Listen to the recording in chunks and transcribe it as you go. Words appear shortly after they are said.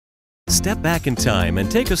Step back in time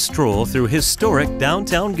and take a stroll through historic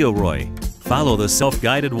downtown Gilroy. Follow the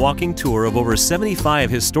self-guided walking tour of over 75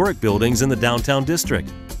 historic buildings in the downtown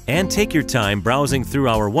district. And take your time browsing through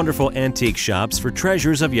our wonderful antique shops for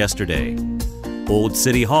treasures of yesterday. Old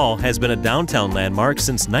City Hall has been a downtown landmark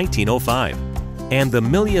since 1905. And the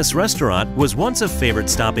Milius restaurant was once a favorite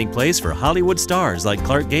stopping place for Hollywood stars like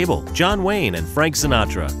Clark Gable, John Wayne, and Frank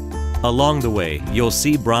Sinatra. Along the way, you'll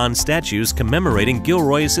see bronze statues commemorating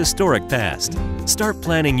Gilroy's historic past. Start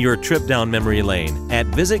planning your trip down memory lane at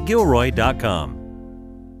visitgilroy.com.